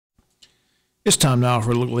It's time now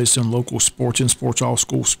for a look at latest on local sports and sports. All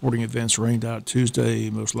school sporting events rained out Tuesday,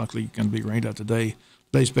 most likely going to be rained out today.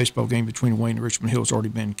 Today's baseball game between Wayne and Richmond Hill has already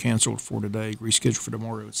been canceled for today, rescheduled for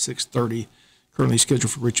tomorrow at 6:30. Currently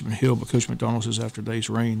scheduled for Richmond Hill, but Coach McDonald says after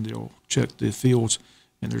today's rain, they'll check the fields,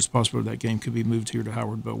 and there's a possibility that game could be moved here to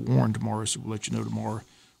Howard but Warren tomorrow, so we'll let you know tomorrow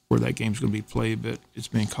where that game's going to be played, but it's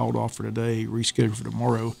being called off for today, rescheduled for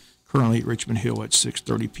tomorrow, currently at Richmond Hill at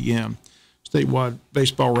 6:30 p.m. Statewide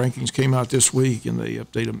baseball rankings came out this week, and they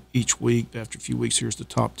update them each week. After a few weeks, here's the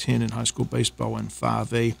top 10 in high school baseball in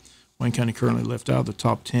 5A. Wayne County currently left out of the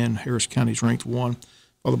top 10. Harris County is ranked 1,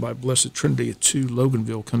 followed by Blessed Trinity at 2.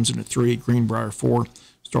 Loganville comes in at 3. Greenbrier 4.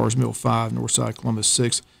 Stars Mill 5. Northside Columbus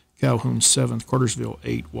 6. Calhoun 7th. Cartersville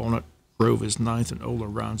 8. Walnut Grove is 9th, and Ola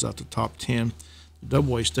rounds out the top 10. The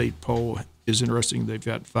Double-A state poll is interesting. They've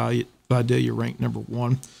got Vidalia ranked number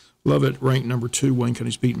 1. Lovett ranked number 2. Wayne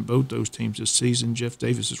County's beaten both those teams this season. Jeff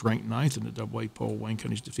Davis is ranked 9th in the Double-A poll. Wayne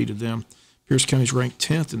County's defeated them. Pierce County's ranked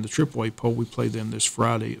 10th in the Triple-A poll. We play them this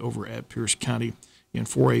Friday over at Pierce County. In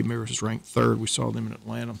 4A, Maris is ranked 3rd. We saw them in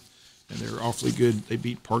Atlanta, and they're awfully good. They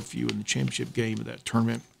beat Parkview in the championship game of that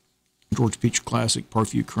tournament. George Peach Classic,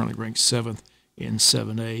 Parkview currently ranked 7th in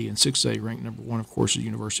 7A. And 6A, ranked number 1, of course, is the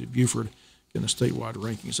University of Beaufort. And the statewide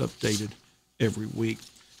ranking is updated every week.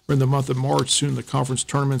 We're in the month of March. Soon the conference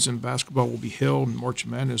tournaments in basketball will be held, and March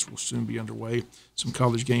Madness will soon be underway. Some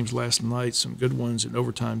college games last night, some good ones in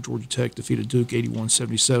overtime. Georgia Tech defeated Duke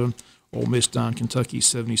 81-77. Ole Miss down Kentucky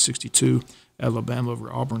 70-62. Alabama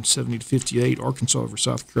over Auburn 70-58. Arkansas over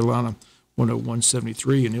South Carolina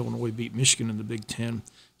 101-73. And Illinois beat Michigan in the Big Ten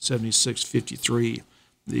 76-53.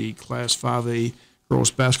 The Class 5A girls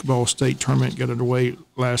basketball state tournament got underway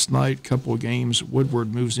last night. Couple of games.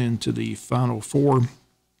 Woodward moves into the Final Four.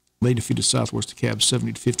 They defeated Southwest DeKalb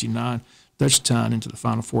 70-59. Dutchtown into the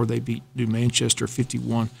Final Four. They beat New Manchester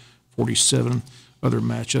 51-47. Other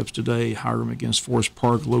matchups today: Hiram against Forest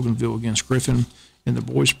Park, Loganville against Griffin. In the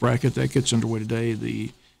boys bracket, that gets underway today.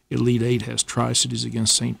 The Elite Eight has Tri-Cities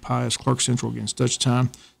against St. Pius, Clark Central against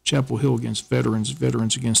Dutchtown, Chapel Hill against Veterans,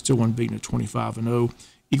 Veterans against still unbeaten at 25-0.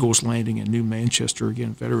 Eagles Landing and New Manchester,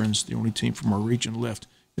 again, Veterans, the only team from our region left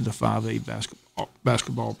in the 5A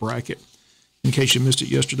basketball bracket. In case you missed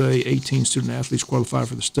it yesterday, 18 student athletes qualified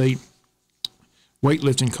for the state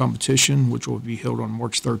weightlifting competition, which will be held on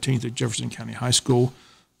March 13th at Jefferson County High School.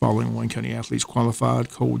 Following Wayne County athletes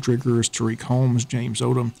qualified: Cole Driggers, Tariq Holmes, James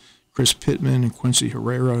Odom, Chris Pittman, Quincy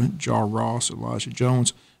Herrera, Jar Ross, Elijah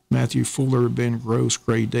Jones, Matthew Fuller, Ben Gross,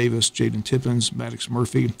 Gray Davis, Jaden Tippins, Maddox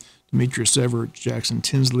Murphy, Demetrius Everett, Jackson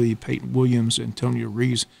Tinsley, Peyton Williams, Antonio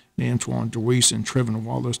Reeves, and Antoine DeWeese, and Trevin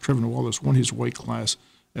Wallace. Trevin Wallace won his weight class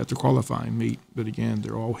at the qualifying meet, but again,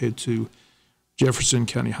 they're all head to Jefferson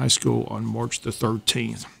County High School on March the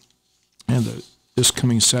 13th. And this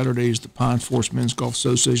coming Saturday is the Pine Forest Men's Golf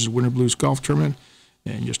Association's Winter Blues Golf Tournament.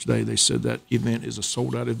 And yesterday they said that event is a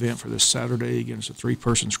sold-out event for this Saturday. Again, it's a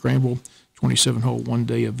 3-person scramble, 27-hole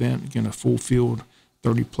one-day event. Again, a full field,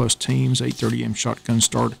 30-plus teams, 8:30 a.m. shotgun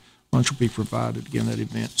start. Lunch will be provided. Again, that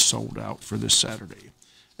event sold out for this Saturday.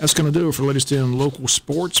 That's going to do it for latest in local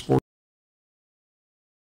sports.